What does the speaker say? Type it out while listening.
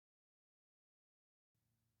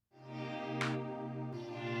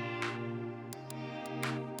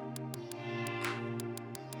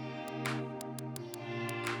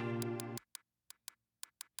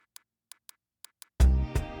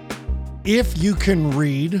If you can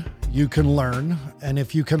read, you can learn. And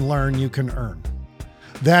if you can learn, you can earn.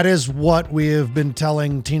 That is what we have been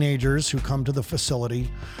telling teenagers who come to the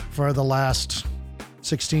facility for the last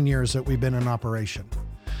 16 years that we've been in operation.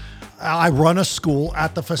 I run a school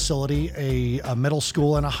at the facility, a middle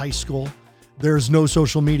school and a high school. There's no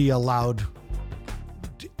social media allowed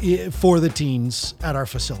for the teens at our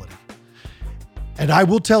facility. And I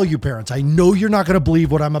will tell you, parents, I know you're not going to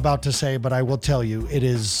believe what I'm about to say, but I will tell you, it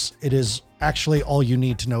is actually all you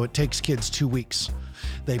need to know. It takes kids 2 weeks.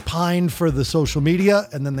 They pine for the social media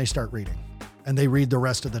and then they start reading, and they read the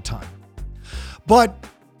rest of the time. But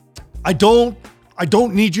I don't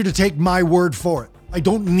need you to take my word for it. I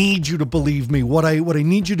don't need you to believe me. What I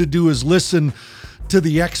need you to do is listen to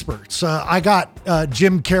the experts. I got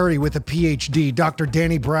Jim Carrey with a PhD, Dr.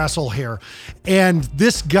 Danny Brassel here, and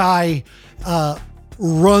this guy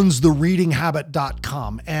runs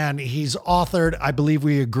thereadinghabit.com, and he's authored, I believe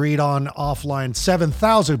we agreed on offline,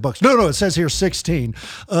 7,000 books. No, it says here 16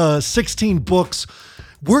 books.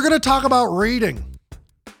 We're going to talk about reading.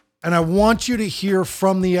 And I want you to hear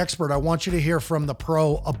from the expert. I want you to hear from the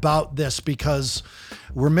pro about this, because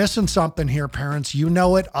we're missing something here, parents. You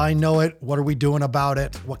know it. I know it. What are we doing about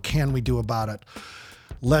it? What can we do about it?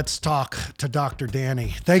 Let's talk to Dr.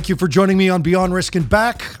 Danny. Thank you for joining me on Beyond Risk and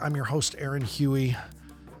Back. I'm your host, Aaron Huey.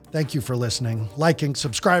 Thank you for listening, liking,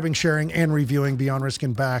 subscribing, sharing, and reviewing Beyond Risk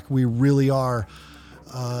and Back. We really are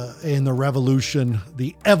in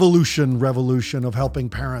the evolution revolution of helping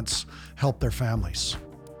parents help their families.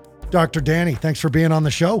 Dr. Danny, thanks for being on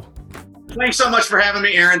the show. Thanks so much for having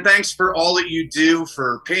me, Aaron. Thanks for all that you do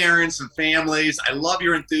for parents and families. I love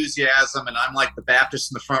your enthusiasm, and I'm like the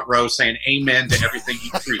Baptist in the front row saying amen to everything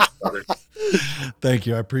you preach, brother. Thank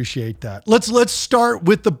you. I appreciate that. Let's start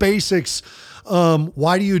with the basics.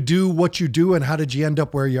 Why do you do what you do, and how did you end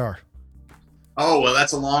up where you are? Oh, well,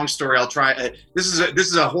 that's a long story. I'll try. This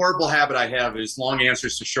is a horrible habit I have, is long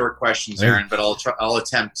answers to short questions, Aaron, but I'll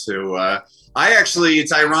attempt to.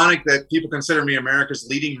 It's ironic that people consider me America's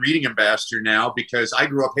leading reading ambassador now, because I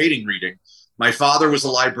grew up hating reading. My father was a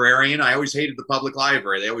librarian. I always hated the public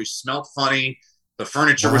library. They always smelled funny. The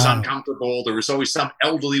furniture was uncomfortable. There was always some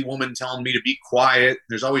elderly woman telling me to be quiet.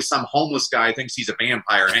 There's always some homeless guy who thinks he's a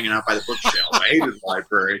vampire hanging out by the bookshelf. I hated the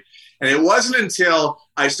library. And it wasn't until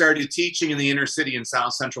I started teaching in the inner city in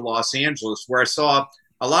South Central Los Angeles, where I saw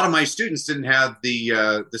a lot of my students didn't have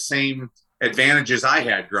the same advantages I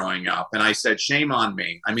had growing up. And I said, shame on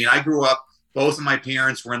me. I mean, I grew up, both of my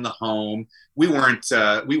parents were in the home. We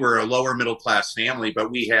were a lower middle class family, but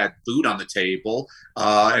we had food on the table.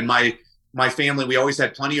 And my family, we always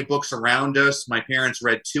had plenty of books around us. My parents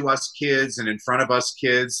read to us kids and in front of us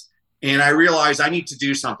kids. And I realized I need to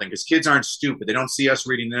do something, because kids aren't stupid. They don't see us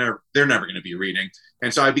reading. They're never going to be reading.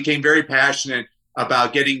 And so I became very passionate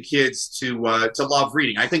about getting kids to love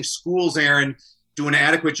reading. I think schools, Aaron, do an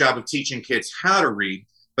adequate job of teaching kids how to read.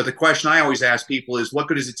 But the question I always ask people is, what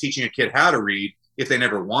good is it teaching a kid how to read if they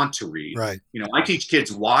never want to read? Right. You know, I teach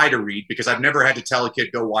kids why to read, because I've never had to tell a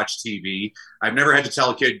kid, go watch TV. I've never had to tell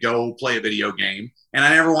a kid, go play a video game. And I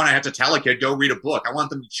never want to have to tell a kid, go read a book. I want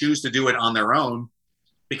them to choose to do it on their own,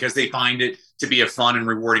 because they find it to be a fun and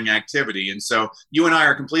rewarding activity. And so you and I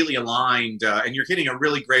are completely aligned, and you're hitting a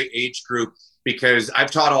really great age group, because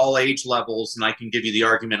I've taught all age levels, and I can give you the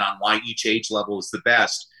argument on why each age level is the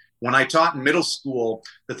best. When I taught in middle school,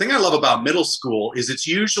 the thing I love about middle school is it's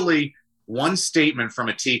usually one statement from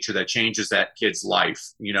a teacher that changes that kid's life.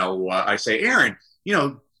 You know, I say, Aaron, you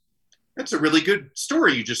know, that's a really good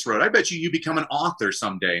story you just wrote. I bet you become an author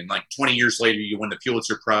someday. And like 20 years later, you win the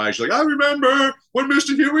Pulitzer Prize. You're like, I remember when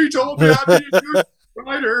Mr. Huey told me I'd be a good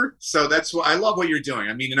writer. So that's why I love what you're doing.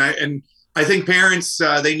 I mean, and I think parents,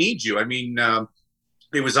 they need you. I mean,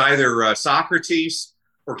 it was either Socrates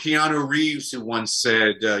or Keanu Reeves who once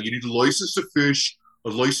said, you need a license to fish, a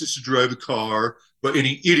license to drive a car, but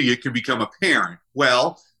any idiot can become a parent.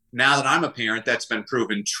 Well, now that I'm a parent, that's been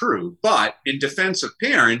proven true. But in defense of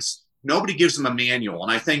parents, nobody gives them a manual.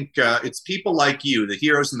 And I think it's people like you, the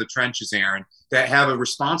heroes in the trenches, Aaron, that have a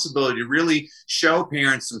responsibility to really show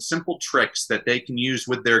parents some simple tricks that they can use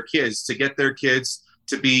with their kids to get their kids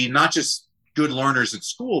to be not just good learners at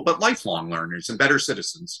school, but lifelong learners and better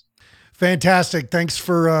citizens. Fantastic. Thanks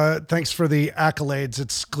for the accolades.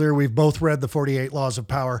 It's clear we've both read the 48 Laws of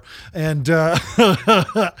Power, and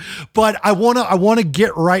but I want to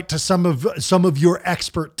get right to some of your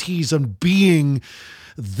expertise on being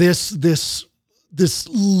this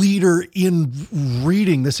leader in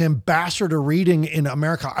reading, this ambassador reading in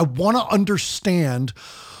America. I want to understand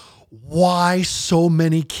why so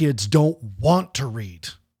many kids don't want to read.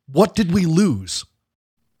 What did we lose?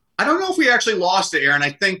 I don't know if we actually lost it, Aaron.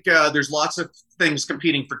 I think there's lots of things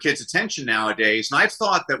competing for kids' attention nowadays. And I've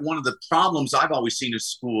thought that one of the problems I've always seen in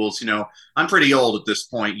schools, I'm pretty old at this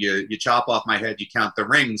point. You chop off my head, you count the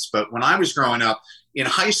rings. But when I was growing up in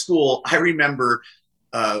high school, I remember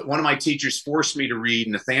one of my teachers forced me to read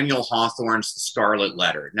Nathaniel Hawthorne's The Scarlet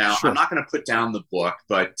Letter. Now, sure. I'm not going to put down the book,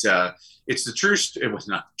 but it's the true. It was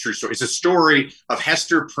not true story. It's a story of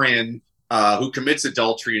Hester Prynne, who commits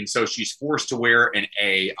adultery, and so she's forced to wear an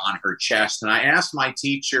A on her chest. And I asked my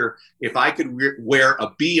teacher if I could wear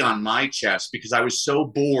a B on my chest because I was so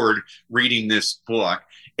bored reading this book.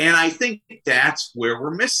 And I think that's where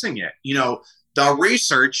we're missing it. The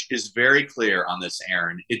research is very clear on this,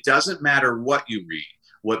 Aaron. It doesn't matter what you read.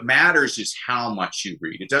 What matters is how much you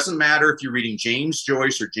read. It doesn't matter if you're reading James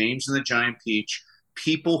Joyce or James and the Giant Peach.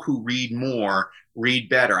 People who read more read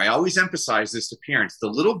better. I always emphasize this to parents. The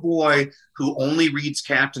little boy who only reads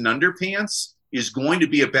Captain Underpants is going to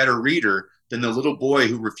be a better reader than the little boy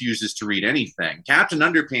who refuses to read anything. Captain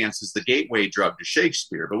Underpants is the gateway drug to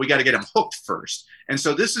Shakespeare, but we got to get him hooked first. And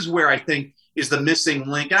so this is where I think is the missing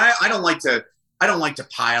link. I don't like to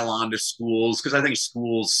pile on to schools because I think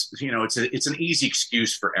schools, it's an easy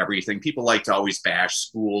excuse for everything. People like to always bash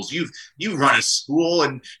schools. You run a school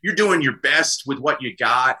and you're doing your best with what you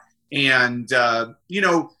got. And,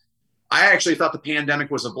 I actually thought the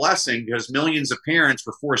pandemic was a blessing because millions of parents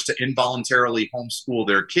were forced to involuntarily homeschool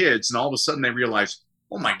their kids. And all of a sudden they realized,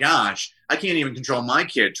 oh my gosh, I can't even control my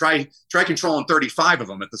kid. Try controlling 35 of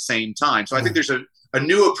them at the same time. So I think there's a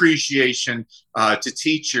new appreciation to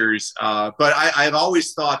teachers. But I've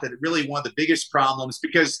always thought that really one of the biggest problems,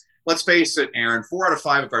 because let's face it, Aaron, 4 out of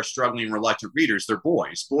 5 of our struggling reluctant readers, they're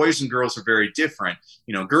boys. Boys and girls are very different.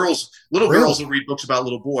 Little girls will read books about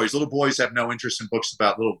little boys. Little boys have no interest in books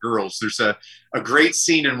about little girls. There's a great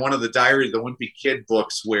scene in one of the Diary of the Wimpy Kid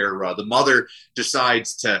books where the mother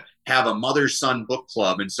decides to have a mother-son book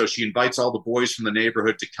club. And so she invites all the boys from the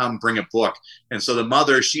neighborhood to come bring a book. And so the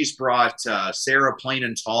mother, she's brought Sarah Plain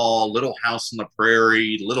and Tall, Little House on the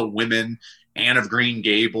Prairie, Little Women, Anne of Green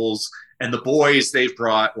Gables. And the boys, they've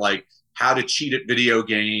brought like How to Cheat at Video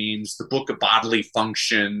Games, the Book of Bodily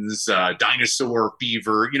Functions, Dinosaur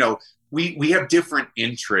Fever. We have different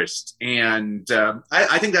interests. And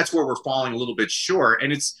I think that's where we're falling a little bit short.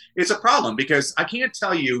 And it's a problem because I can't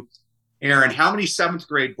tell you, Aaron, how many 7th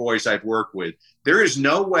grade boys I've worked with. There is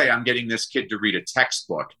no way I'm getting this kid to read a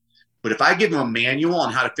textbook. But if I give him a manual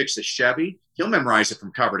on how to fix a Chevy, he'll memorize it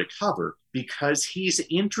from cover to cover because he's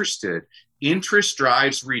interested. Interest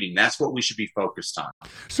drives reading. That's what we should be focused on.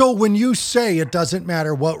 So when you say it doesn't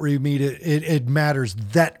matter what we read, it matters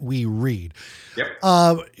that we read. Yep.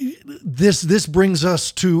 This brings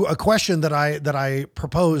us to a question that I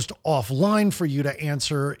proposed offline for you to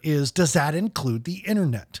answer is, does that include the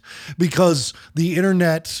internet? Because the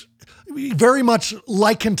internet, very much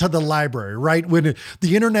likened to the library, right? When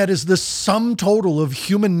the internet is the sum total of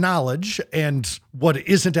human knowledge and what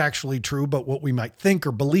isn't actually true, but what we might think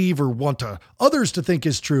or believe or want others to think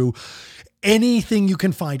is true. Anything you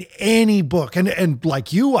can find, any book. And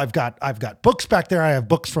like you, I've got books back there. I have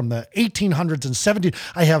books from the 1800s and 1700s.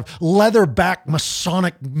 I have leatherback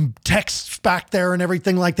Masonic texts back there and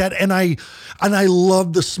everything like that. And I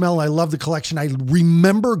love the smell. I love the collection. I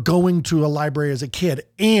remember going to a library as a kid,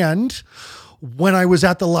 and when I was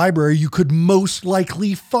at the library, you could most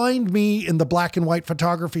likely find me in the black and white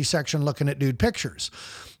photography section looking at nude pictures.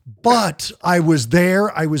 But I was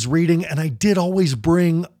there, I was reading, and I did always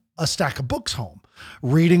bring a stack of books home.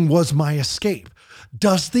 Reading was my escape.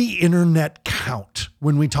 Does the internet count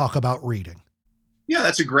when we talk about reading? Yeah,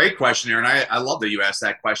 that's a great question, Aaron. I love that you asked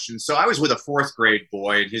that question. So I was with a 4th grade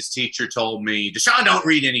boy, and his teacher told me, Deshaun, don't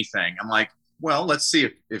read anything. I'm like, well, let's see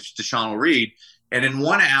if Deshaun will read. And in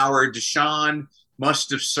 1 hour, Deshaun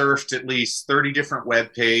must have surfed at least 30 different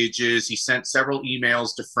web pages. He sent several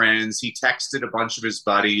emails to friends. He texted a bunch of his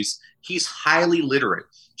buddies. He's highly literate.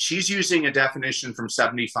 She's using a definition from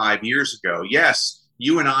 75 years ago. Yes,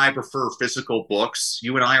 you and I prefer physical books.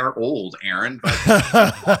 You and I are old, Aaron,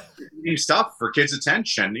 but reading stuff for kids'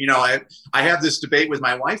 attention. I have this debate with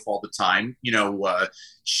my wife all the time.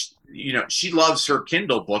 She loves her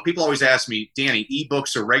Kindle book. People always ask me, Danny,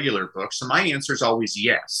 ebooks or regular books? And my answer is always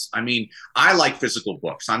yes. I mean, I like physical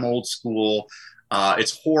books. I'm old school.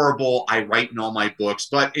 It's horrible. I write in all my books,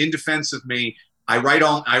 but in defense of me, I write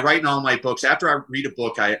in all my books. After I read a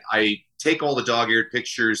book, I take all the dog-eared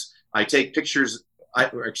pictures. I take pictures,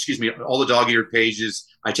 all the dog-eared pages.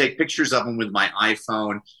 I take pictures of them with my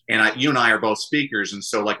iPhone, and you and I are both speakers. And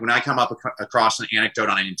so like when I come up across an anecdote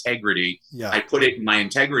on integrity, I put it in my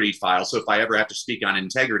integrity file. So if I ever have to speak on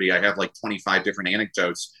integrity, I have like 25 different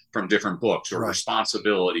anecdotes from different books, or Right.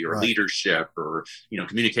 responsibility, or Right. leadership, or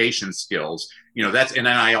communication skills. That's, and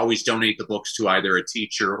then I always donate the books to either a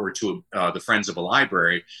teacher or to the Friends of a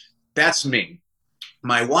Library. That's me.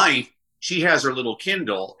 My wife, she has her little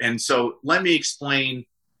Kindle, and so let me explain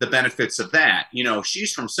the benefits of that.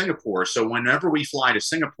 She's from Singapore, so whenever we fly to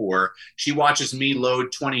Singapore, she watches me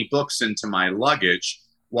load 20 books into my luggage,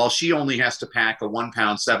 while she only has to pack a 1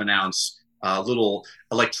 pound 7 ounce little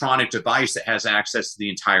electronic device that has access to the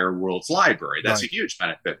entire world's library. That's Right. a huge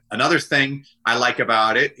benefit. Another thing I like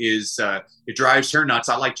about it is it drives her nuts.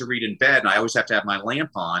 I like to read in bed, and I always have to have my lamp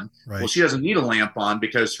on. Right. Well, she doesn't need a lamp on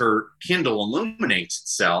because her Kindle illuminates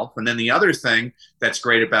itself. And then the other thing that's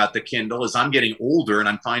great about the Kindle is I'm getting older, and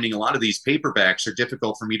I'm finding a lot of these paperbacks are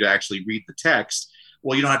difficult for me to actually read the text.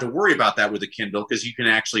 Well, you don't have to worry about that with a Kindle because you can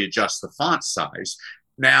actually adjust the font size.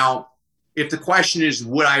 Now, if the question is,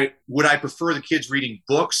 would I prefer the kids reading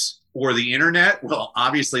books or the internet? Well,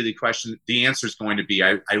 obviously the answer is going to be,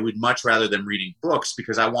 I would much rather them reading books,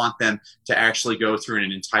 because I want them to actually go through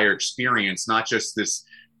an entire experience, not just this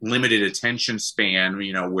limited attention span,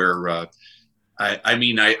 where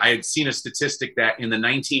I had seen a statistic that in the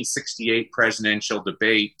 1968 presidential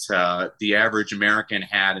debate, the average American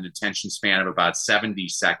had an attention span of about 70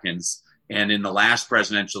 seconds. And in the last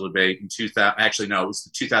presidential debate in 2000, actually, no, it was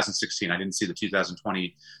the 2016. I didn't see the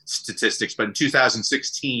 2020 statistics, but in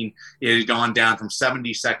 2016, it had gone down from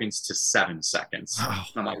 70 seconds to 7 seconds. Wow.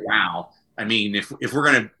 I'm like, wow. I mean, if we're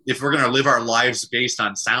gonna live our lives based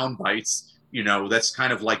on sound bites, that's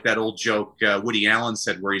kind of like that old joke Woody Allen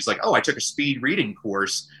said, where he's like, "Oh, I took a speed reading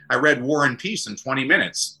course. I read War and Peace in 20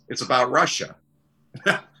 minutes. It's about Russia."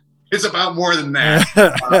 It's about more than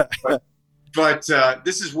that. But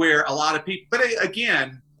this is where a lot of people, but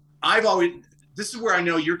again, this is where I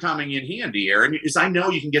know you're coming in handy, Aaron, is I know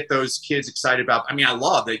you can get those kids excited about, I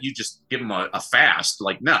love that you just give them a fast,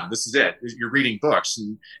 like, no, this is it. You're reading books.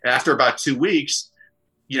 And after about 2 weeks,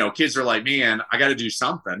 kids are like, man, I got to do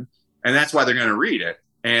something. And that's why they're going to read it.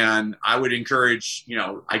 And I would encourage,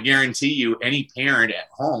 I guarantee you, any parent at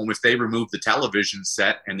home, if they remove the television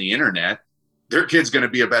set and the internet, their kid's going to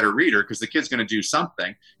be a better reader, because the kid's going to do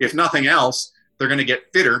something. If nothing else, they're going to get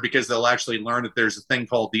fitter, because they'll actually learn that there's a thing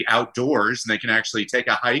called the outdoors, and they can actually take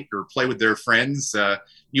a hike or play with their friends.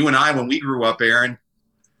 You and I, when we grew up, Aaron,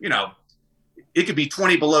 it could be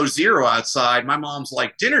 20 below zero outside. My mom's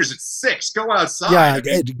like, dinner's at 6, go outside.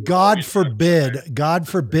 Yeah. God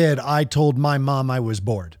forbid I told my mom I was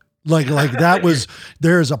bored. Like that was,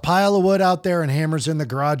 there's a pile of wood out there and hammers in the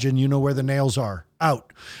garage, and you know where the nails are,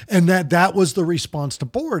 out. And that was the response to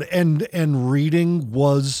bored, and reading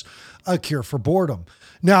was a cure for boredom.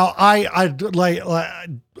 Now I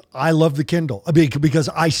love the Kindle, because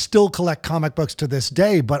I still collect comic books to this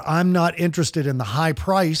day, but I'm not interested in the high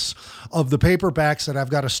price of the paperbacks that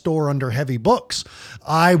I've got to store under heavy books.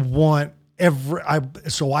 I want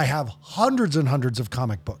so I have hundreds and hundreds of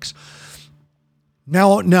comic books.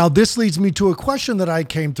 Now this leads me to a question that I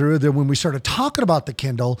came through that when we started talking about the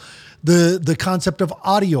Kindle, the concept of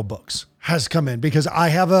audiobooks has come in, because I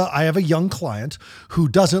have a young client who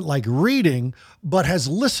doesn't like reading, but has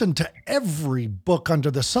listened to every book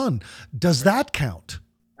under the sun. Does that count?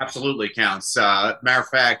 Absolutely counts. Matter of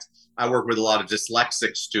fact, I work with a lot of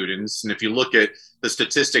dyslexic students. And if you look at the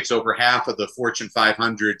statistics, over half of the Fortune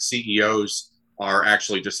 500 CEOs are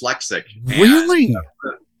actually dyslexic. Really?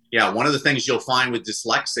 Yeah, one of the things you'll find with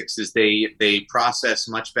dyslexics is they process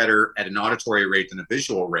much better at an auditory rate than a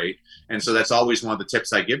visual rate. And so that's always one of the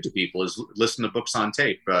tips I give to people is listen to books on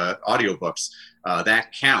tape, audiobooks.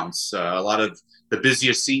 That counts. A lot of the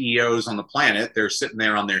busiest CEOs on the planet, they're sitting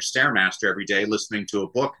there on their Stairmaster every day listening to a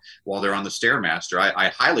book while they're on the Stairmaster. I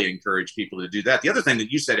highly encourage people to do that. The other thing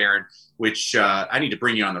that you said, Aaron, which I need to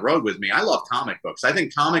bring you on the road with me, I love comic books. I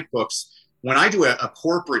think comic books, when I do a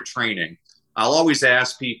corporate training, I'll always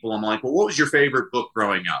ask people, I'm like, well, what was your favorite book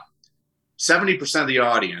growing up? 70% of the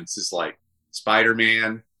audience is like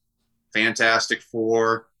Spider-Man, Fantastic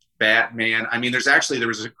Four, Batman. I mean, there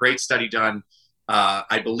was a great study done,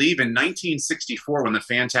 I believe in 1964, when the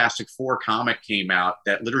Fantastic Four comic came out,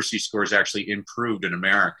 that literacy scores actually improved in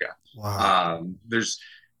America. Wow.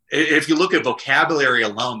 If you look at vocabulary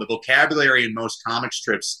alone, the vocabulary in most comic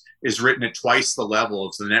strips is written at twice the level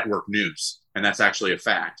of the network news. And that's actually a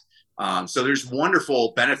fact. So there's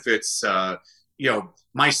wonderful benefits.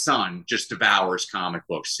 My son just devours comic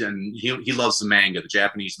books, and he loves the manga, the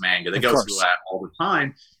Japanese manga. They go through that all the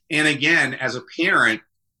time. And again, as a parent,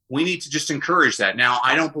 we need to just encourage that. Now,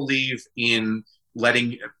 I don't believe in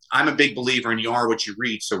I'm a big believer in you are what you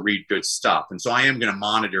read, so read good stuff. And so I am going to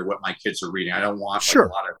monitor what my kids are reading. I don't want a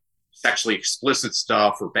lot of sexually explicit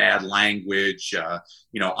stuff or bad language.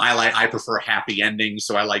 I prefer happy endings,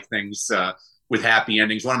 so I like things with happy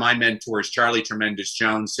endings. One of my mentors, Charlie Tremendous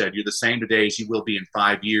Jones, said, "You're the same today as you will be in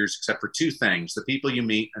 5 years, except for two things: the people you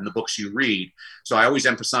meet and the books you read." So I always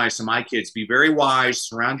emphasize to my kids, be very wise,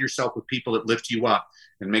 surround yourself with people that lift you up,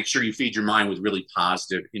 and make sure you feed your mind with really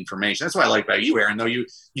positive information. That's what I like about you, Aaron, though you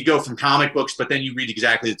go from comic books, but then you read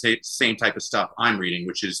exactly the same type of stuff I'm reading,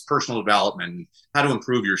 which is personal development, how to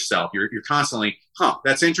improve yourself. You're constantly,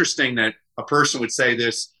 that's interesting that a person would say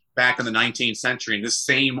this back in the 19th century, and this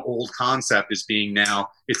same old concept is being now,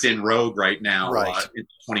 it's in vogue right now, Right. in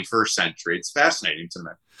the 21st century. It's fascinating to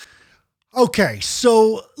me. Okay,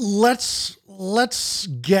 so let's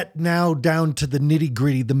get now down to the nitty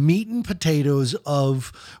gritty, the meat and potatoes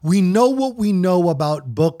of, we know what we know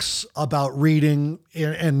about books, about reading,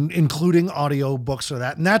 and including audio books or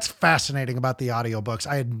that. And that's fascinating about the audio books.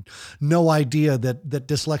 I had no idea that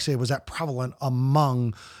dyslexia was that prevalent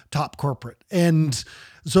among top corporate. And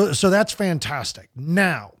so that's fantastic.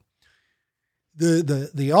 Now,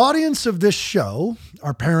 the audience of this show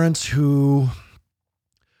are parents who,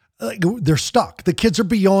 they're stuck. The kids are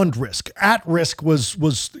beyond risk. At risk was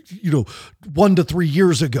 1 to 3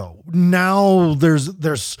 years ago. Now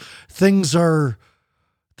there's things are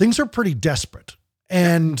pretty desperate.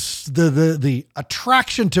 And the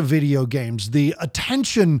attraction to video games, the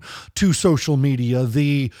attention to social media,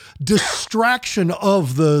 the distraction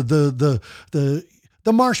of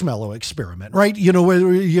the marshmallow experiment, right?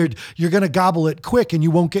 Where you're going to gobble it quick and you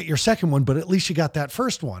won't get your second one, but at least you got that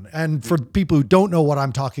first one. And for people who don't know what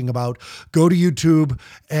I'm talking about, go to YouTube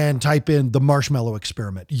and type in the marshmallow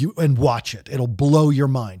experiment and watch it. It'll blow your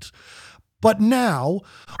mind. But now,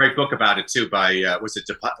 great book about it too by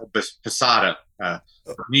Posada,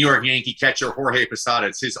 New York Yankee catcher Jorge Posada.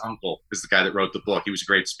 It's his uncle is the guy that wrote the book. He was a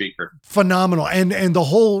great speaker. Phenomenal, and the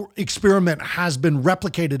whole experiment has been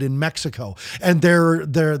replicated in Mexico, and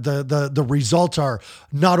the results are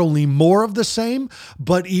not only more of the same,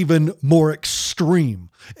 but even more extreme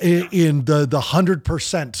in the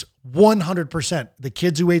 100%. 100%. The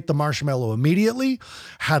kids who ate the marshmallow immediately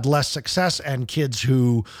had less success, and kids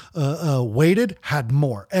who waited had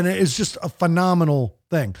more. And it's just a phenomenal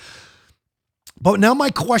thing. But now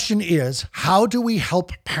my question is, how do we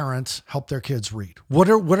help parents help their kids read?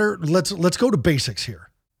 Let's go to basics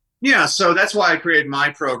here. Yeah. So that's why I created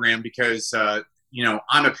my program, because,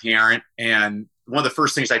 I'm a parent, and one of the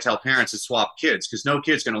first things I tell parents is swap kids, because no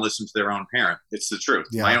kid's going to listen to their own parent. It's the truth.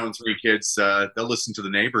 Yeah. My own 3 kids, they'll listen to the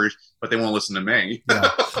neighbors, but they won't listen to me. Yeah.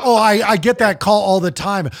 Oh, I get that call all the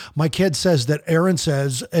time. My kid says that Aaron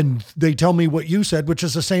says, and they tell me what you said, which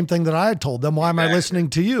is the same thing that I had told them. Why am I listening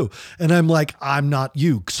to you? And I'm like, I'm not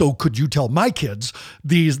you. So could you tell my kids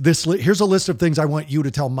here's a list of things I want you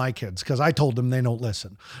to tell my kids, because I told them they don't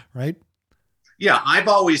listen, right? Yeah, I've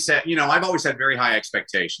always had very high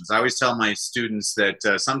expectations. I always tell my students that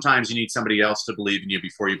sometimes you need somebody else to believe in you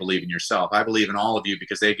before you believe in yourself. I believe in all of you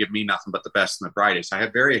because they give me nothing but the best and the brightest. I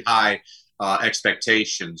have very high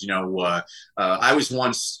expectations. I was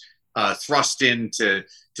once thrust in to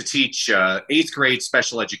teach 8th grade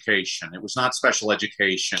special education. It was not special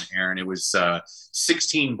education, Aaron. It was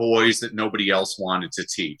 16 boys that nobody else wanted to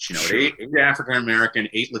teach. Sure. 8 African-American,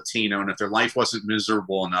 8 Latino, and if their life wasn't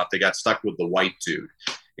miserable enough, they got stuck with the white dude.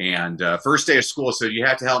 And first day of school, so you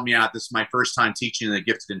have to help me out. This is my first time teaching the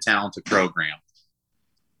gifted and talented program.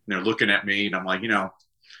 And they're looking at me, and I'm like,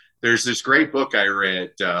 there's this great book I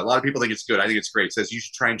read. A lot of people think it's good. I think it's great. It says you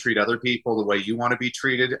should try and treat other people the way you want to be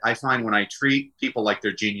treated. I find when I treat people like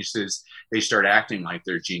they're geniuses, they start acting like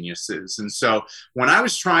they're geniuses. And so when I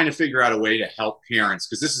was trying to figure out a way to help parents,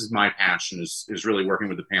 because this is my passion, is really working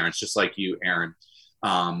with the parents, just like you, Aaron.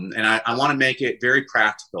 And I want to make it very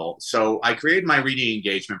practical. So I created my reading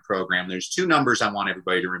engagement program. There's 2 numbers I want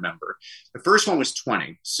everybody to remember. The first one was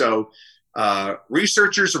 20. So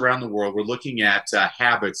researchers around the world were looking at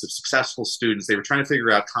habits of successful students. They were trying to figure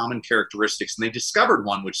out common characteristics, and they discovered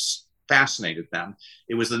one which fascinated them.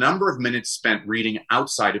 It was the number of minutes spent reading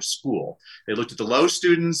outside of school. They looked at the low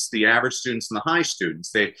students, the average students, and the high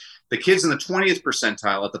students. The kids in the 20th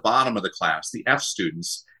percentile at the bottom of the class, the F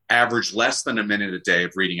students, averaged less than a minute a day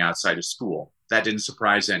of reading outside of school. That didn't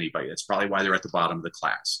surprise anybody. That's probably why they're at the bottom of the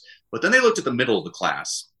class. But then they looked at the middle of the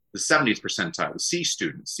class, the 70th percentile, the C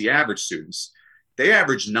students, the average students. They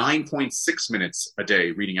average 9.6 minutes a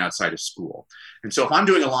day reading outside of school. And so if I'm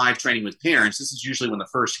doing a live training with parents, this is usually when the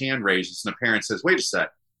first hand raises and the parent says, wait a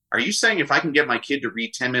sec, are you saying if I can get my kid to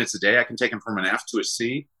read 10 minutes a day, I can take him from an F to a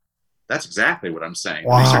C? That's exactly what I'm saying.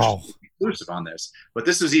 Wow. Research is conclusive on this. But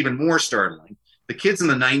this is even more startling. The kids in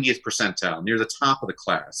the 90th percentile, near the top of the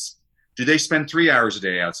class, Do they spend 3 hours a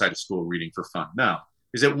day outside of school reading for fun? No.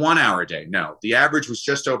 Is it 1 hour a day? No. The average was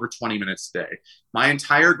just over 20 minutes a day. My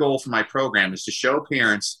entire goal for my program is to show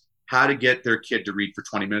parents how to get their kid to read for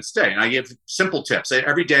 20 minutes a day. And I give simple tips.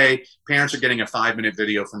 Every day, parents are getting a 5-minute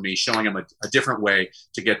video from me showing them a different way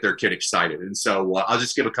to get their kid excited. And so I'll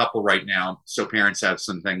just give a couple right now so parents have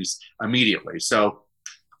some things immediately. So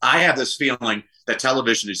I have this feeling that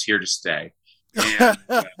television is here to stay. And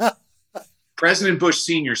President Bush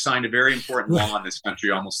Sr. signed a very important law in this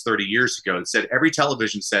country almost 30 years ago that said every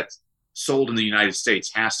television set sold in the United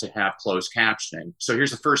States has to have closed captioning. So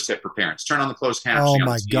here's the first tip for parents. Turn on the closed captioning. Oh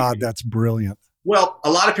my God, that's brilliant. Well,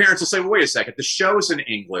 a lot of parents will say, well, wait a second, the show's in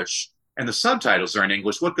English and the subtitles are in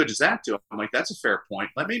English. What good does that do? I'm like, that's a fair point.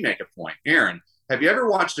 Let me make a point. Aaron, have you ever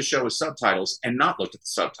watched a show with subtitles and not looked at the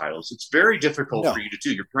subtitles? It's very difficult for you to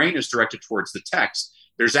do. Your brain is directed towards the text.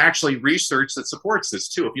 There's actually research that supports this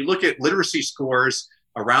too. If you look at literacy scores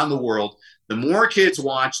around the world, the more kids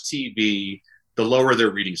watch TV, the lower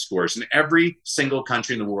their reading scores in every single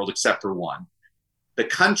country in the world except for one. The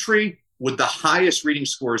country with the highest reading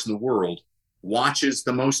scores in the world watches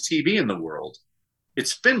the most TV in the world.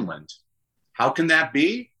 It's Finland. How can that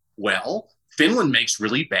be? Well, Finland makes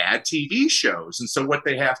really bad TV shows. And so what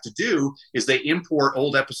they have to do is they import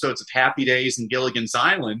old episodes of Happy Days and Gilligan's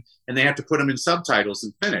Island, and they have to put them in subtitles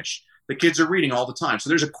in Finnish. The kids are reading all the time. So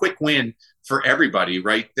there's a quick win for everybody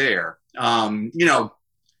right there.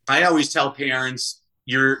 I always tell parents,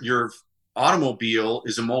 your automobile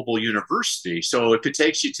is a mobile university. So if it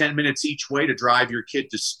takes you 10 minutes each way to drive your kid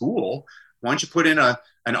to school, why don't you put in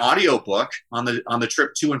an audio book on the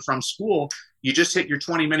trip to and from school? You just hit your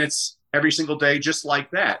 20 minutes every single day, just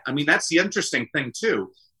like that. I mean, that's the interesting thing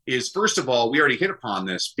too, is first of all, we already hit upon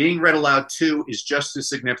this. Being read aloud to is just as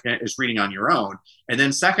significant as reading on your own. And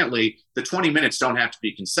then secondly, the 20 minutes don't have to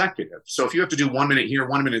be consecutive. So if you have to do 1 minute here,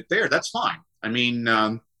 1 minute there, that's fine. I mean,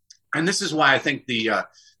 and this is why I think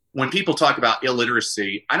when people talk about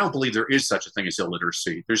illiteracy, I don't believe there is such a thing as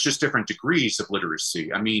illiteracy. There's just different degrees of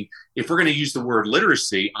literacy. I mean, if we're going to use the word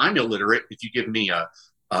literacy, I'm illiterate. If you give me a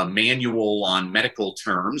manual on medical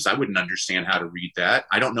terms, I wouldn't understand how to read that.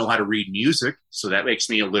 I don't know how to read music, so that makes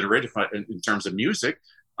me illiterate in terms of music.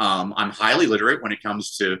 I'm highly literate when it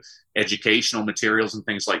comes to educational materials and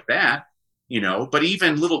things like that, but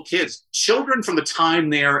even little kids, children from the time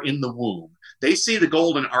they're in the womb, they see the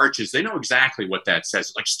golden arches. They know exactly what that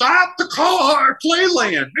says. Like, stop the car,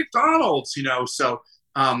 Playland, McDonald's, So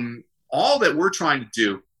all that we're trying to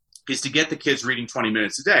do is to get the kids reading 20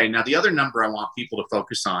 minutes a day. Now, the other number I want people to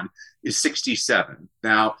focus on is 67.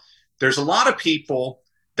 Now, there's a lot of people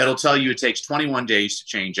that'll tell you it takes 21 days to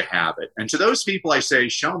change a habit. And to those people, I say,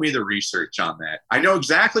 show me the research on that. I know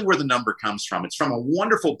exactly where the number comes from. It's from a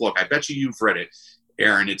wonderful book. I bet you've read it,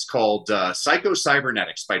 Aaron. It's called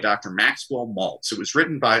Psycho-Cybernetics by Dr. Maxwell Maltz. It was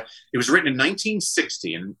written in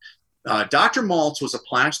 1960, and Dr. Maltz was a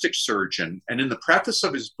plastic surgeon. And in the preface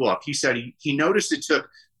of his book, he said he noticed it took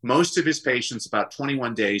most of his patients about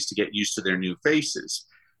 21 days to get used to their new faces.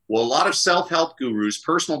 Well, a lot of self-help gurus,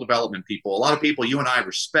 personal development people, a lot of people you and I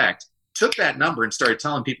respect, took that number and started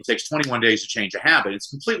telling people it takes 21 days to change a habit. It's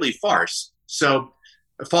completely false. It's a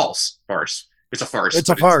farce. It's a farce. It's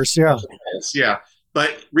a farce, yeah. Yeah.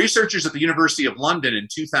 But researchers at the University of London in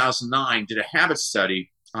 2009 did a habit study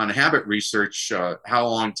on habit research, how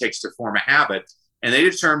long it takes to form a habit. And they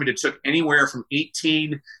determined it took anywhere from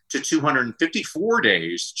 18 to 254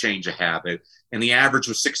 days to change a habit. And the average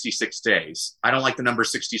was 66 days. I don't like the number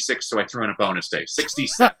 66, so I threw in a bonus day,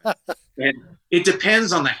 67. And it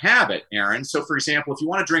depends on the habit, Aaron. So, for example, if you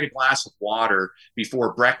want to drink a glass of water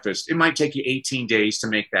before breakfast, it might take you 18 days to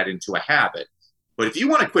make that into a habit. But if you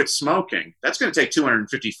want to quit smoking, that's going to take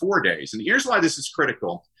 254 days. And here's why this is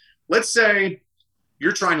critical. Let's say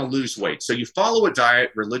you're trying to lose weight. So you follow a diet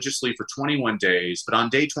religiously for 21 days, but on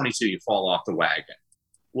day 22, you fall off the wagon.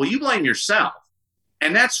 Well, you blame yourself.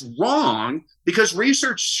 And that's wrong because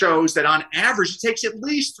research shows that on average, it takes at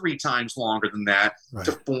least 3 times longer than that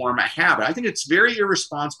to form a habit. I think it's very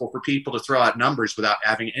irresponsible for people to throw out numbers without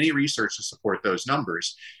having any research to support those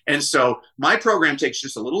numbers. And so my program takes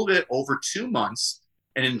just a little bit over 2 months.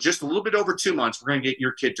 And in just a little bit over 2 months, we're going to get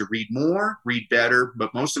your kid to read more, read better,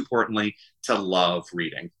 but most importantly, to love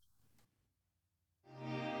reading.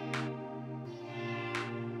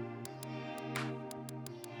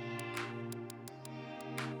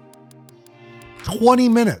 "20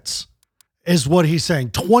 minutes is what he's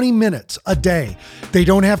saying. 20 minutes a day. They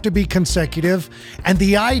don't have to be consecutive. And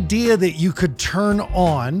the idea that you could turn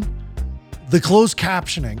on the closed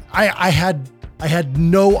captioning, I had I had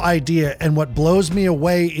no idea. And what blows me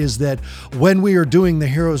away is that when we are doing the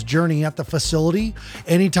hero's journey at the facility,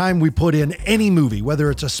 anytime we put in any movie, whether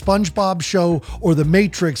it's a SpongeBob show or The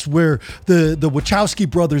Matrix, where the Wachowski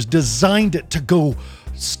brothers designed it to go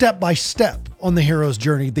step by step on the hero's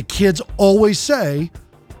journey, the kids always say,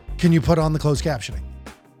 can you put on the closed captioning?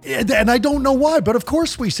 And I don't know why, but of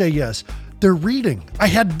course we say yes. They're reading. I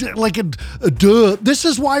had like a duh. This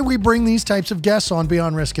is why we bring these types of guests on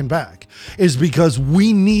Beyond Risk and Back, is because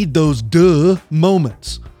we need those duh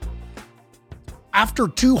moments. After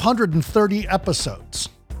 230 episodes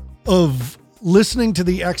of listening to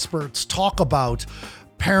the experts talk about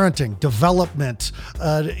parenting, development,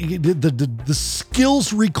 the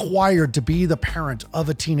skills required to be the parent of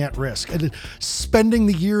a teen at risk, and spending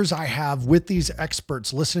the years I have with these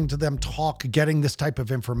experts, listening to them talk, getting this type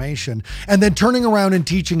of information, and then turning around and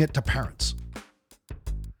teaching it to parents.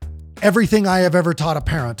 Everything I have ever taught a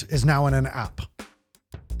parent is now in an app.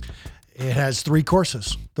 It has 3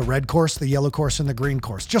 courses: the red course, the yellow course, and the green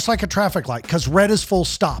course, just like a traffic light, because red is full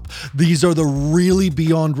stop. These are the really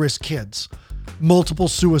beyond risk kids. Multiple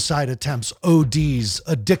suicide attempts, ODs,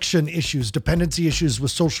 addiction issues, dependency issues with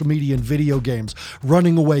social media and video games,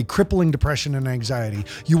 running away, crippling depression and anxiety.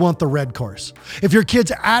 You want the red course. If your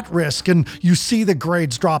kid's at risk and you see the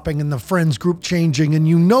grades dropping and the friends group changing, and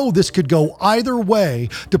you know this could go either way,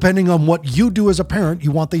 depending on what you do as a parent,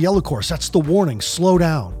 you want the yellow course. That's the warning. Slow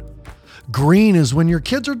down. Green is when your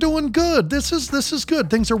kids are doing good. This is good.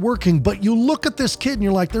 Things are working. But you look at this kid and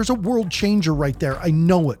you're like, there's a world changer right there. I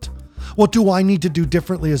know it. What do I need to do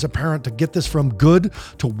differently as a parent to get this from good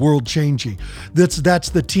to world changing? That's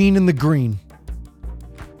the teen in the green.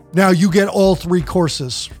 Now you get all 3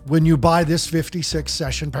 courses when you buy this 56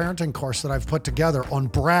 session parenting course that I've put together on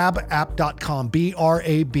brabapp.com,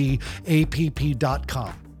 BRABAPP.com.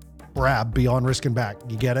 Brab, Beyond Risk and Back.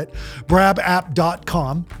 You get it?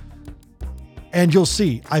 brabapp.com. And you'll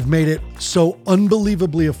see I've made it so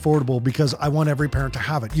unbelievably affordable because I want every parent to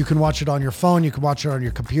have it. You can watch it on your phone. You can watch it on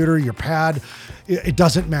your computer, your pad. It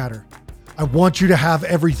doesn't matter. I want you to have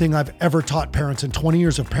everything I've ever taught parents in 20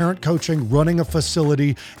 years of parent coaching, running a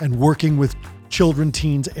facility, and working with children,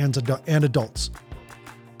 teens, and adults.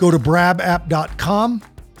 Go to brabapp.com,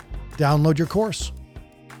 download your course.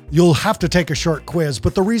 You'll have to take a short quiz,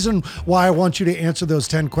 but the reason why I want you to answer those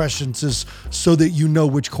 10 questions is so that you know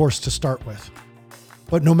which course to start with.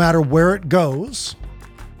 But no matter where it goes,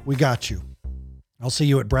 we got you. I'll see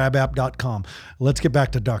you at brabapp.com. Let's get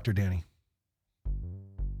back to Dr. Danny.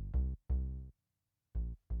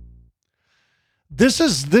 This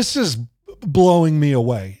is blowing me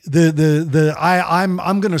away.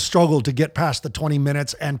 I'm going to struggle to get past the 20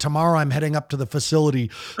 minutes, and tomorrow I'm heading up to the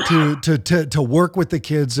facility to work with the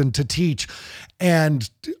kids and to teach. And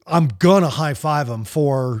I'm going to high five them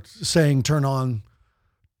for saying, turn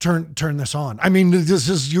this on. I mean, this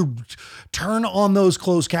is, you turn on those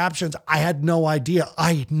closed captions. I had no idea.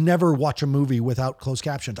 I never watch a movie without closed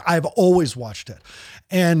captions. I've always watched it.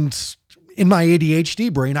 And in my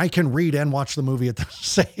ADHD brain, I can read and watch the movie at the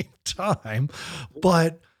same time,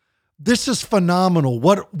 but this is phenomenal.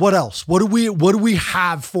 What else? What do we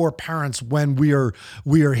have for parents when we are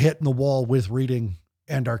hitting the wall with reading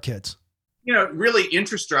and our kids? You know, really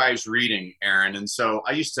interest drives reading, Aaron. And so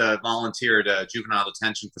I used to volunteer at a juvenile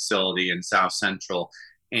detention facility in South Central.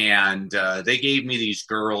 And they gave me these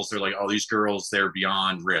girls. They're like, oh, these girls, they're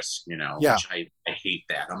beyond risk, you know, yeah. Which I hate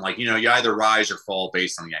that. I'm like, you either rise or fall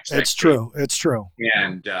based on the expectation. It's true.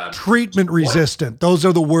 And treatment resistant. Those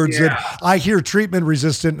are the words that I hear, treatment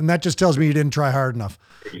resistant. And that just tells me you didn't try hard enough.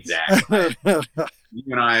 Exactly. You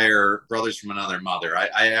and I are brothers from another mother.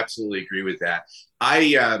 I absolutely agree with that.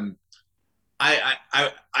 I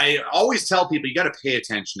always tell people, you got to pay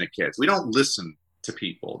attention to kids. We don't listen to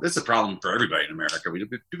people. This is a problem for everybody in America.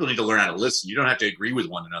 People need to learn how to listen. You don't have to agree with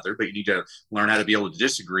one another, but you need to learn how to be able to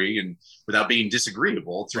disagree and without being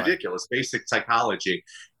disagreeable. It's ridiculous. Right. Basic psychology.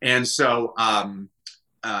 And so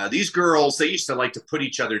these girls, they used to like to put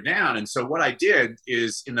each other down. And so what I did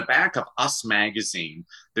is, in the back of Us magazine,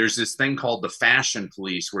 there's this thing called the Fashion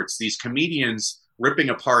Police, where it's these comedians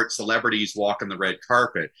ripping apart celebrities walking the red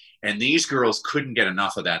carpet. And these girls couldn't get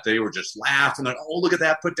enough of that. They were just laughing. Like, oh, look at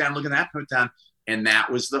that put down. Look at that put down. And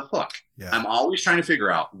that was the hook. Yeah. I'm always trying to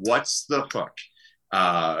figure out what's the hook.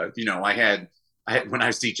 I had when I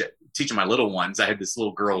was teaching my little ones, I had this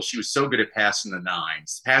little girl. She was so good at passing the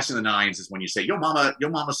nines. Passing the nines is when you say, yo mama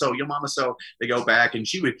so, yo mama so. They go back, and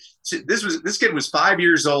this kid was 5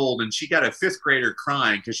 years old, and she got a 5th grader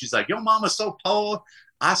crying because she's like, yo mama so po.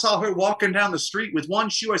 I saw her walking down the street with one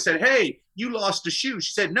shoe. I said, hey, you lost a shoe.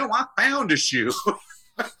 She said, no, I found a shoe.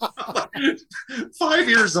 5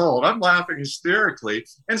 years old. I'm laughing hysterically.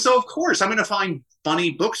 And so, of course, I'm going to find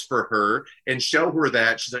funny books for her and show her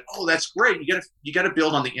that. She's like, oh, that's great. You got to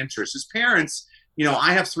build on the interest. As parents,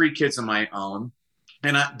 I have 3 kids of my own.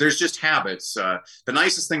 And there's just habits. The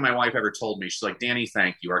nicest thing my wife ever told me, she's like, Danny,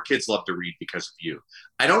 thank you. Our kids love to read because of you.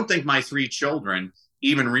 I don't think my 3 children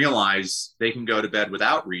even realize they can go to bed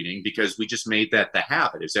without reading, because we just made that the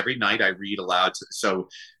habit. Is every night I read aloud. So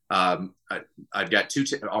I've got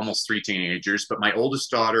almost 3 teenagers, but my oldest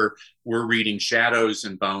daughter, we're reading Shadows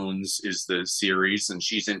and Bones is the series, and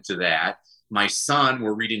she's into that. My son,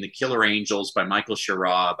 we're reading The Killer Angels by Michael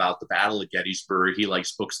Shira about the Battle of Gettysburg. He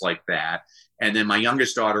likes books like that. And then my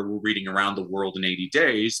youngest daughter, we're reading Around the World in 80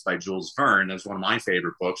 Days by Jules Verne. That's one of my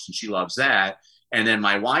favorite books, and she loves that. And then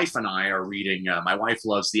my wife and I are reading, my wife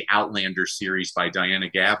loves the Outlander series by Diana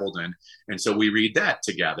Gabaldon. And so we read that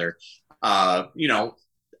together. Are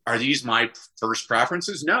these my first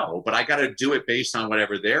preferences? No, but I got to do it based on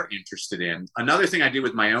whatever they're interested in. Another thing I do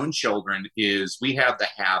with my own children is we have the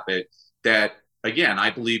habit that, again,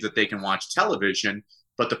 I believe that they can watch television,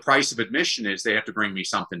 but the price of admission is they have to bring me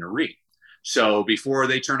something to read. So before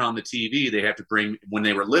they turn on the TV, they have to bring, when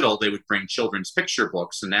they were little, they would bring children's picture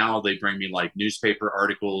books. And now they bring me like newspaper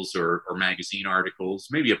articles or magazine articles,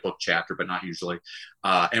 maybe a book chapter, but not usually.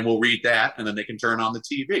 And we'll read that, and then they can turn on the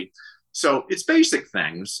TV. So it's basic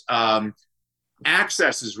things.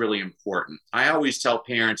 Access is really important. I always tell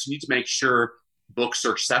parents, you need to make sure books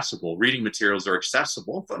are accessible, reading materials are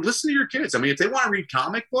accessible. But listen to your kids. I mean, if they want to read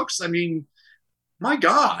comic books, I mean, my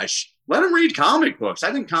gosh, let them read comic books.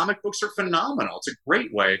 I think comic books are phenomenal. It's a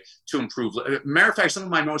great way to improve. Matter of fact, some of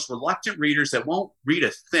my most reluctant readers that won't read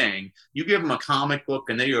a thing, you give them a comic book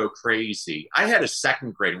and they go crazy. I had a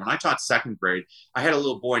second grader. When I taught second grade, I had a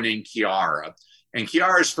little boy named Kiara. And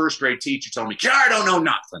Kiara's first grade teacher told me, Kiara don't know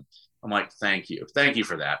nothing. I'm like, thank you. Thank you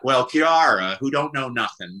for that. Well, Kiara, who don't know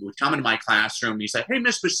nothing, would come into my classroom and he'd say, hey,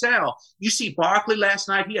 Miss Bissell, you see Barkley last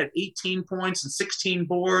night? He had 18 points and 16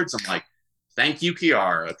 boards. I'm like, thank you,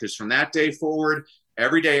 Kiara. Because from that day forward,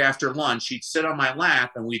 every day after lunch, he'd sit on my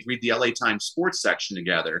lap and we'd read the LA Times sports section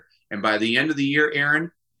together. And by the end of the year,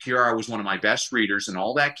 Aaron, Kiara was one of my best readers, and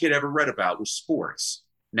all that kid ever read about was sports.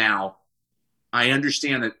 Now, I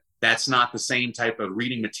understand that that's not the same type of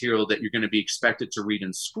reading material that you're going to be expected to read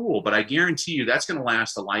in school, but I guarantee you that's going to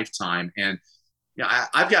last a lifetime. And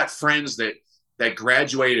I've got friends that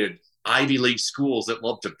graduated Ivy League schools that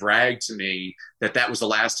love to brag to me that was the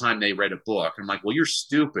last time they read a book. I'm like, well, you're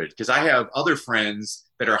stupid, because I have other friends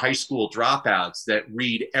that are high school dropouts that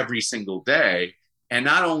read every single day. And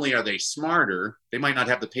not only are they smarter, they might not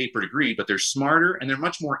have the paper degree, but they're smarter and they're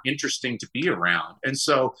much more interesting to be around. And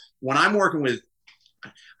so when I'm working with,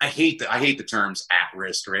 I hate the terms at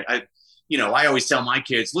risk, right? I always tell my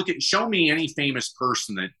kids, show me any famous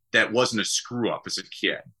person that wasn't a screw up as a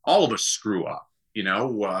kid. All of us screw up.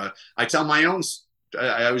 I tell my own,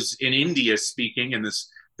 I was in India speaking, and this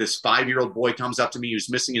 5-year-old boy comes up to me who's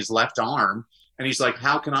missing his left arm. And he's like,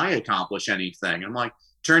 how can I accomplish anything? I'm like,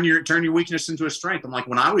 turn your weakness into a strength. I'm like,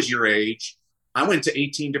 when I was your age, I went to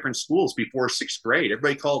 18 different schools before 6th grade.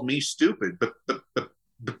 Everybody called me stupid, but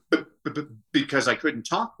because I couldn't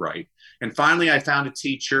talk right. And finally, I found a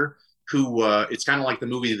teacher who, it's kind of like the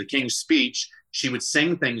movie The King's Speech. She would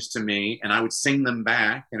sing things to me and I would sing them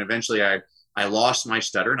back. And eventually I lost my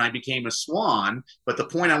stutter and I became a swan. But the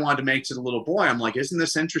point I wanted to make to the little boy, I'm like, isn't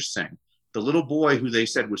this interesting? The little boy who they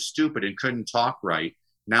said was stupid and couldn't talk right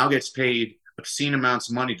now gets paid obscene amounts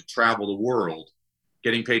of money to travel the world.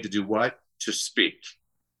 Getting paid to do what? To speak.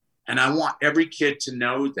 And I want every kid to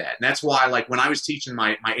know that. And that's why, like, when I was teaching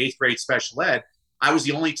my 8th grade special ed, I was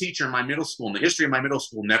the only teacher in my middle school, in the history of my middle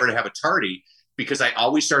school, never to have a tardy, because I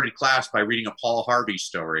always started class by reading a Paul Harvey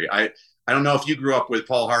story. I don't know if you grew up with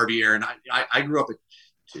Paul Harvey, Aaron. I grew up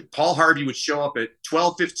with Paul Harvey. Would show up at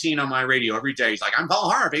 12:15 on my radio every day. He's like, I'm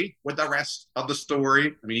Paul Harvey, with the rest of the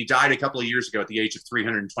story. I mean, he died a couple of years ago at the age of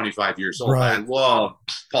 325 years old. Right. I love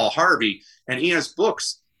Paul Harvey. And he has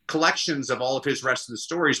books, collections of all of his rest of the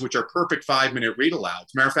stories, which are perfect 5-minute read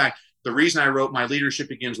alouds. Matter of fact, the reason I wrote my Leadership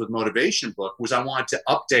Begins with Motivation book was I wanted to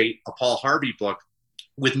update a Paul Harvey book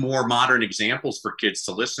with more modern examples for kids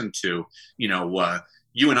to listen to.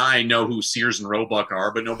 You and I know who Sears and Roebuck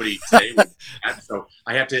are, but nobody today would. So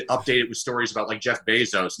I have to update it with stories about like Jeff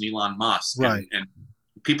Bezos and Elon Musk, right, and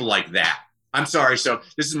people like that. I'm sorry. So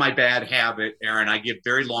this is my bad habit, Aaron. I give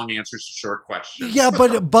very long answers to short questions. Yeah,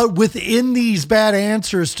 but within these bad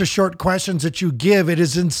answers to short questions that you give, it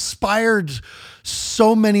has inspired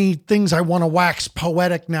so many things I want to wax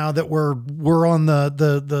poetic now that we're on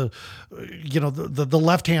the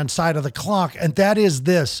left-hand side of the clock. And that is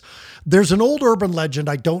this. There's an old urban legend,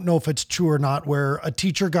 I don't know if it's true or not, where a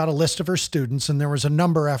teacher got a list of her students and there was a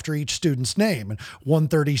number after each student's name,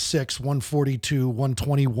 136, 142,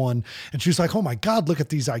 121. And she was like, oh my God, look at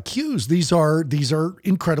these IQs. These are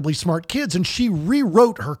incredibly smart kids. And she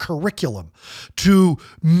rewrote her curriculum to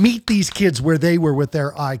meet these kids where they were with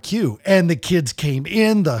their IQ. And the kids came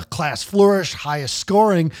in, the class flourished, highest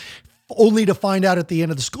scoring, only to find out at the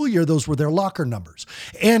end of the school year, those were their locker numbers.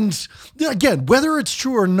 And again, whether it's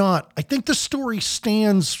true or not, I think the story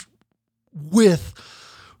stands with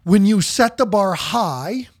when you set the bar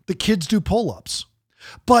high, the kids do pull-ups.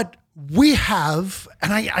 But we have,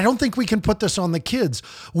 and I don't think we can put this on the kids,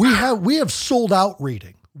 we have sold out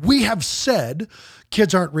reading. We have said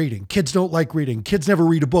kids aren't reading. Kids don't like reading. Kids never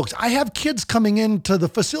read a book. I have kids coming into the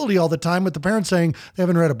facility all the time with the parents saying they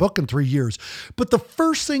haven't read a book in 3 years. But the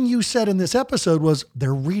first thing you said in this episode was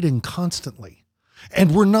they're reading constantly.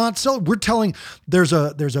 And we're telling, there's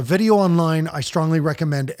a video online I strongly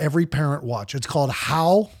recommend every parent watch. It's called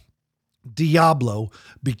How Diablo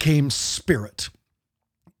Became Spirit.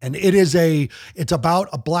 And it's about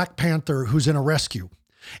a Black Panther who's in a rescue.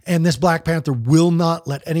 And this Black Panther will not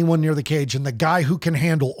let anyone near the cage. And the guy who can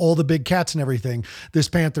handle all the big cats and everything, this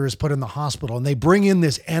panther is put in the hospital. And they bring in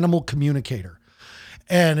this animal communicator.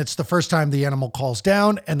 And it's the first time the animal calls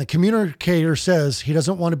down. And the communicator says he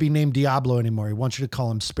doesn't want to be named Diablo anymore. He wants you to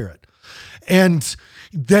call him Spirit. And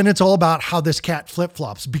then it's all about how this cat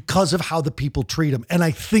flip-flops because of how the people treat him. And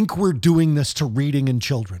I think we're doing this to reading in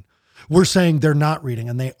children. We're saying they're not reading,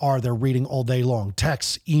 and they are. They're reading all day long.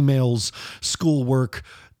 Texts, emails, schoolwork.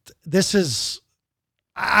 This is,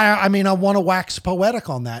 I want to wax poetic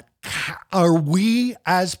on that. Are we,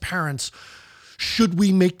 as parents, should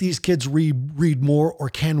we make these kids read more, or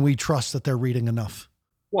can we trust that they're reading enough?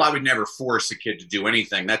 Well, I would never force a kid to do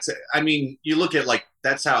anything. You look at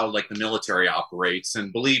that's how the military operates.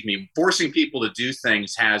 And believe me, forcing people to do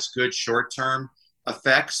things has good short-term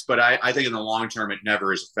effects, but I think in the long term, it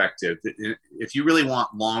never is effective. If you really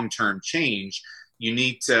want long-term change, you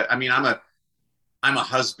need to, I'm a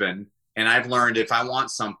husband, and I've learned if I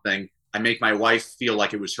want something, I make my wife feel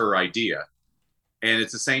like it was her idea. And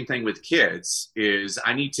it's the same thing with kids, is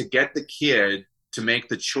I need to get the kid to make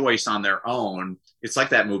the choice on their own. It's like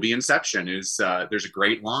that movie Inception. There's a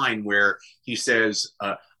great line where he says,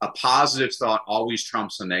 a positive thought always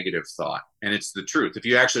trumps a negative thought. And it's the truth. If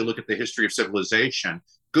you actually look at the history of civilization,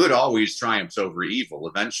 good always triumphs over evil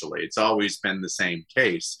eventually. It's always been the same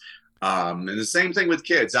case. And the same thing with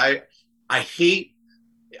kids. I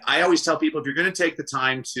always tell people, if you're going to take the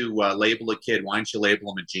time to label a kid, why don't you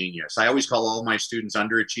label them a genius? I always call all my students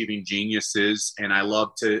underachieving geniuses, and I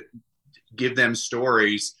love to give them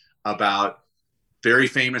stories about very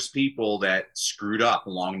famous people that screwed up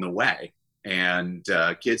along the way. And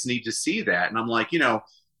kids need to see that. And I'm like, when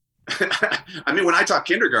I taught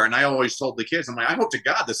kindergarten, I always told the kids, I'm like, I hope to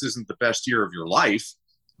God this isn't the best year of your life.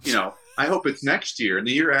 I hope it's next year and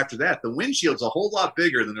the year after that. The windshield's a whole lot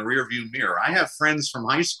bigger than the rear view mirror. I have friends from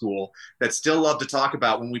high school that still love to talk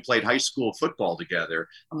about when we played high school football together.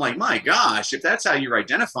 I'm like, my gosh, if that's how you're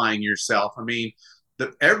identifying yourself,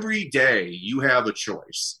 every day you have a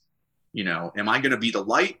choice. Am I going to be the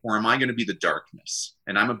light or am I going to be the darkness?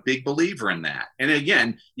 And I'm a big believer in that. And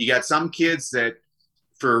again, you got some kids that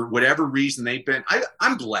for whatever reason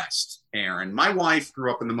I'm blessed, Aaron. My wife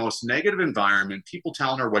grew up in the most negative environment, people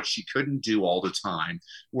telling her what she couldn't do all the time.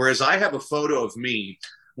 Whereas I have a photo of me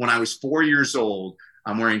when I was 4 years old.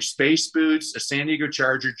 I'm wearing space boots, a San Diego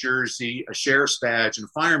Charger jersey, a sheriff's badge, and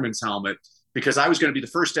a fireman's helmet because I was going to be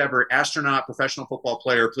the first ever astronaut, professional football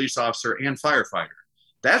player, police officer, and firefighter.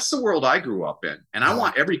 That's the world I grew up in. And I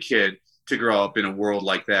want every kid to grow up in a world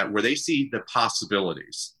like that where they see the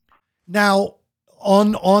possibilities. Now,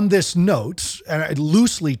 on this note, and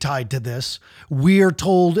loosely tied to this, we are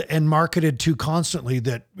told and marketed to constantly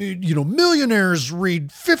that, millionaires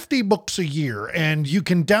read 50 books a year and you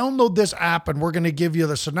can download this app and we're going to give you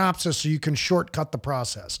the synopsis so you can shortcut the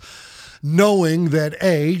process. Knowing that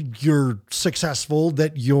you're successful,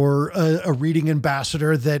 that you're a reading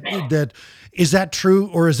ambassador, that is that true,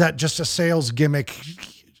 or is that just a sales gimmick?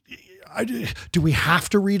 Do we have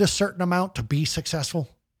to read a certain amount to be successful?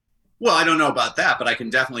 Well, I don't know about that, but I can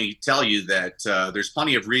definitely tell you that there's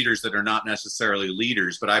plenty of readers that are not necessarily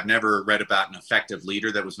leaders, but I've never read about an effective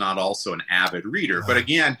leader that was not also an avid reader. But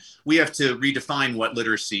again, we have to redefine what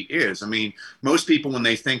literacy is. Most people, when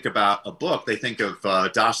they think about a book, they think of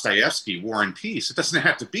Dostoevsky, War and Peace. It doesn't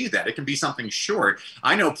have to be that. It can be something short.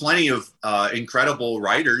 I know plenty of incredible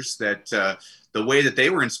writers that the way that they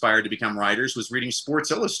were inspired to become writers was reading Sports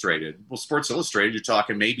Illustrated. Well, Sports Illustrated, you're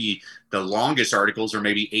talking maybe the longest articles are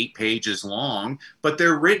maybe 8 pages long, but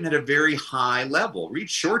they're written at a very high level. Read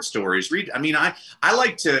short stories. I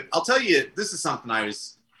like to, I'll tell you, this is something I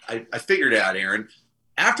figured out, Aaron.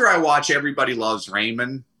 After I watch Everybody Loves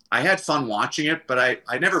Raymond, I had fun watching it, but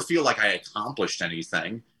I never feel like I accomplished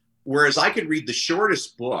anything. Whereas I could read the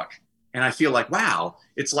shortest book and I feel like, wow,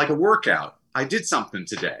 it's like a workout. I did something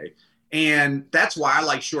today. And that's why I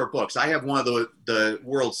like short books. I have one of the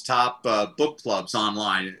world's top book clubs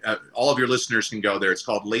online. All of your listeners can go there. It's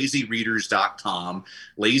called lazyreaders.com,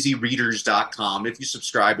 lazyreaders.com. If you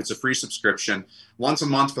subscribe, it's a free subscription. Once a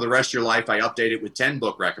month for the rest of your life, I update it with 10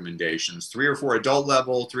 book recommendations, 3 or 4 adult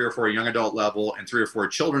level, 3 or 4 young adult level, and 3 or 4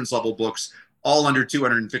 children's level books, all under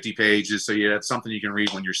 250 pages. So yeah, it's something you can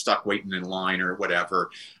read when you're stuck waiting in line or whatever.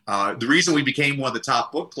 The reason we became one of the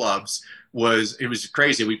top book clubs was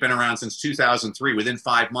crazy. We've been around since 2003. Within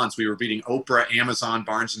 5 months, we were beating Oprah, Amazon,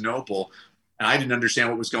 Barnes & Noble. And I didn't understand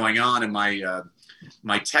what was going on. And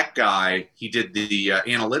my tech guy, he did the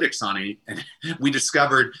analytics on it. And we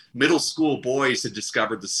discovered middle school boys had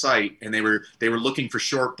discovered the site, and they were looking for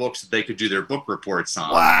short books that they could do their book reports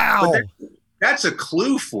on. Wow. That's a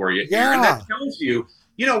clue for you, Yeah. Aaron. That tells you,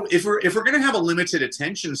 if we're going to have a limited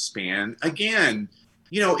attention span, again,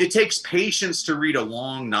 it takes patience to read a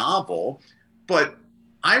long novel, but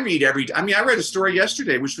I read I read a story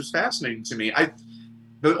yesterday, which was fascinating to me.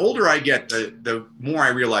 The older I get, the more I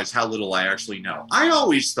realize how little I actually know. I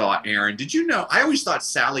always thought, Aaron, did you know, I always thought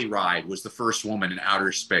Sally Ride was the first woman in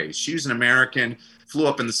outer space. She was an American, flew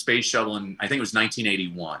up in the space shuttle in, I think it was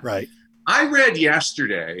 1981. Right. I read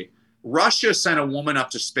yesterday, Russia sent a woman up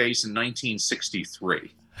to space in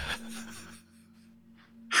 1963.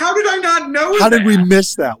 How did I not know that? How did we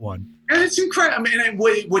miss that one? And it's incredible. I mean,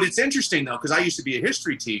 what it's interesting, though, because I used to be a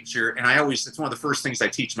history teacher, and it's one of the first things I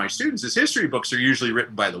teach my students is history books are usually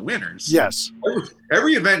written by the winners. Yes.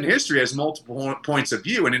 Every event in history has multiple points of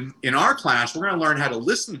view. And in our class, we're going to learn how to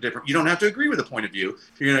listen to you don't have to agree with the point of view.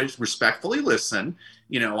 You're going to respectfully listen.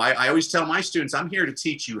 I always tell my students, I'm here to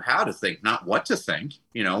teach you how to think, not what to think.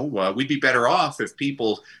 We'd be better off if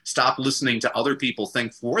people stopped listening to other people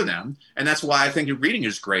think for them. And that's why I think reading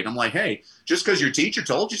is great. I'm like, hey, just because your teacher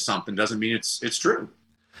told you something doesn't mean it's true.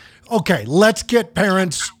 Okay, let's get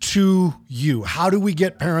parents to you. How do we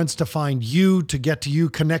get parents to find you, to get to you,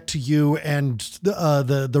 connect to you, and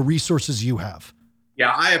the resources you have?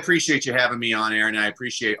 Yeah, I appreciate you having me on, Aaron. I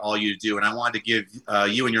appreciate all you do. And I wanted to give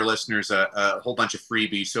you and your listeners a whole bunch of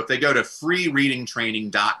freebies. So if they go to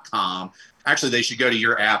freereadingtraining.com, actually, they should go to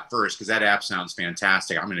your app first because that app sounds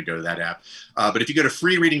fantastic. I'm going to go to that app. But if you go to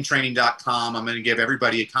freereadingtraining.com, I'm going to give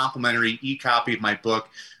everybody a complimentary e-copy of my book,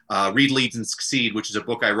 Read, Lead, and Succeed, which is a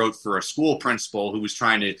book I wrote for a school principal who was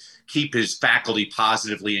trying to keep his faculty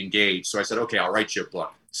positively engaged. So I said, okay, I'll write you a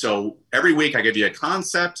book. So every week I give you a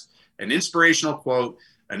concept, an inspirational quote,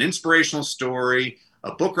 an inspirational story,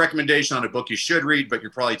 a book recommendation on a book you should read, but you're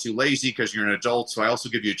probably too lazy because you're an adult. So I also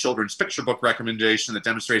give you a children's picture book recommendation that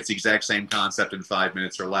demonstrates the exact same concept in 5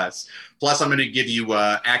 minutes or less. Plus, I'm going to give you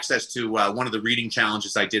access to one of the reading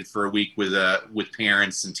challenges I did for a week with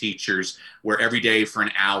parents and teachers, where every day for an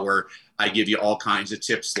hour, I give you all kinds of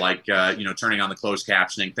tips like, turning on the closed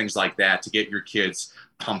captioning, things like that to get your kids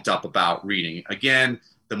pumped up about reading. Again,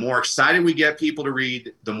 the more excited we get people to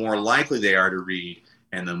read, the more likely they are to read.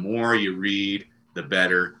 And the more you read, the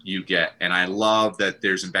better you get. And I love that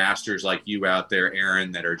there's ambassadors like you out there,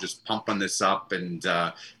 Aaron, that are just pumping this up. And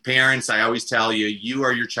parents, I always tell you, you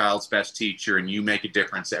are your child's best teacher and you make a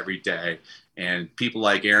difference every day. And people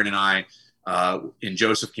like Aaron and I, in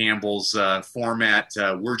Joseph Campbell's format,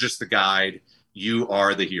 we're just the guide. You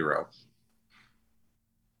are the hero.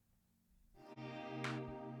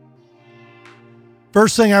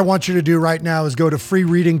 First thing I want you to do right now is go to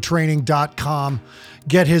freereadingtraining.com,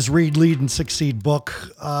 get his Read, Lead, and Succeed book.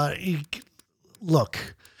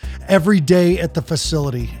 Look, every day at the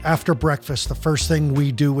facility after breakfast, the first thing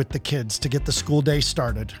we do with the kids to get the school day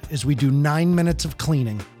started is we do 9 minutes of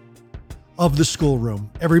cleaning of the schoolroom.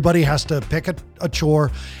 Everybody has to pick a chore,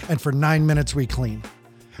 and for 9 minutes we clean.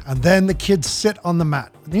 And then the kids sit on the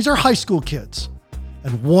mat. And these are high school kids,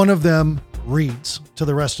 and one of them reads to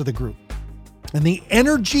the rest of the group. And the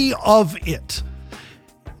energy of it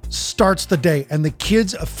starts the day. And the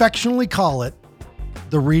kids affectionately call it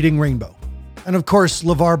the reading rainbow. And of course,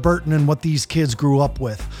 LeVar Burton and what these kids grew up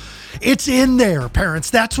with. It's in there, parents.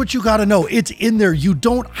 That's what you got to know. It's in there. You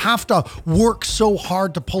don't have to work so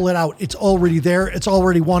hard to pull it out. It's already there. It's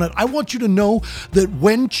already wanted. I want you to know that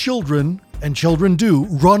when children and children do,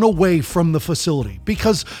 run away from the facility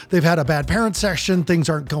because they've had a bad parent session, things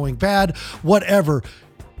aren't going bad, whatever.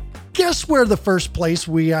 Guess where the first place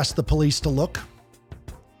we ask the police to look?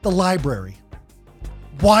 The library.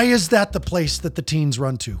 Why is that the place that the teens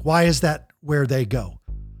run to? Why is that where they go?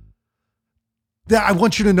 I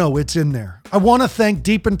want you to know it's in there. I want to thank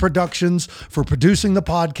Deepen Productions for producing the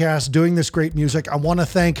podcast, doing this great music. I want to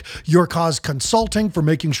thank Your Cause Consulting for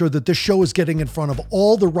making sure that this show is getting in front of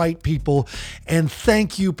all the right people. And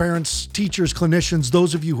thank you, parents, teachers, clinicians,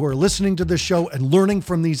 those of you who are listening to this show and learning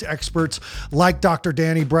from these experts like Dr.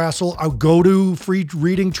 Danny Brassel. I'll go to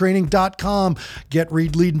freereadingtraining.com, get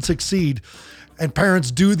Read, Lead, and Succeed. And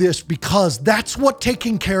parents, do this because that's what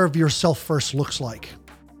taking care of yourself first looks like.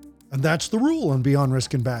 And that's the rule on Beyond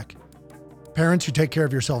Risk and Back. Parents, you take care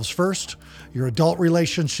of yourselves first, your adult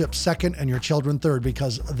relationships second, and your children third,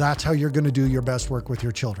 because that's how you're going to do your best work with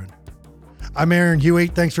your children. I'm Aaron Huey.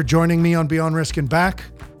 Thanks for joining me on Beyond Risk and Back.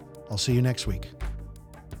 I'll see you next week.